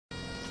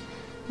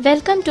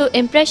Welcome to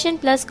Impression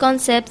Plus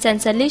Concepts and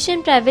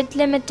Solution Private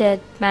Limited,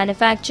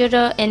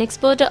 manufacturer and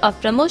exporter of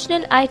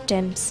promotional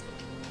items.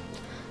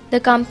 The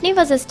company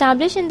was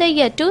established in the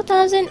year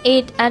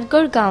 2008 at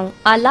Gurgaon.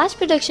 Our large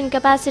production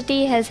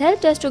capacity has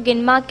helped us to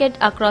gain market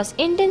across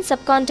Indian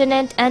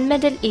subcontinent and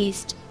Middle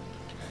East.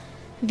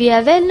 We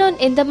are well known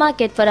in the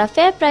market for our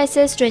fair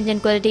prices,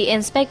 stringent quality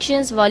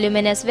inspections,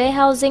 voluminous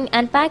warehousing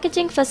and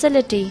packaging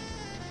facility.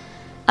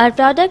 Our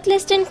product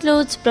list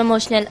includes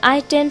promotional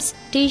items,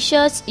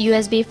 t-shirts,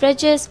 USB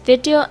fridges,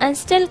 video and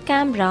still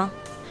camera.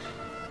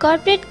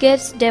 Corporate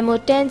gifts, demo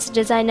tents,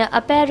 designer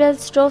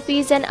apparels,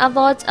 trophies and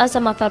awards are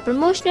some of our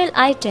promotional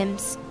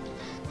items.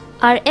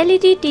 Our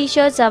LED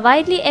t-shirts are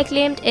widely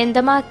acclaimed in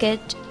the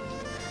market.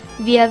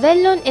 We are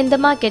well known in the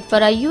market for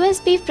our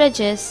USB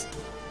fridges.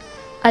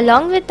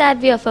 Along with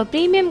that, we offer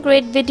premium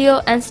grade video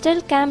and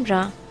still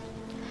camera.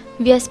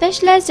 We are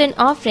specialized in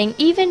offering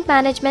event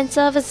management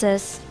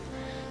services.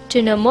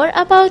 To know more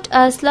about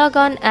us, log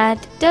on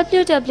at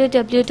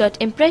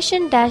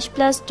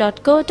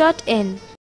www.impression-plus.co.in.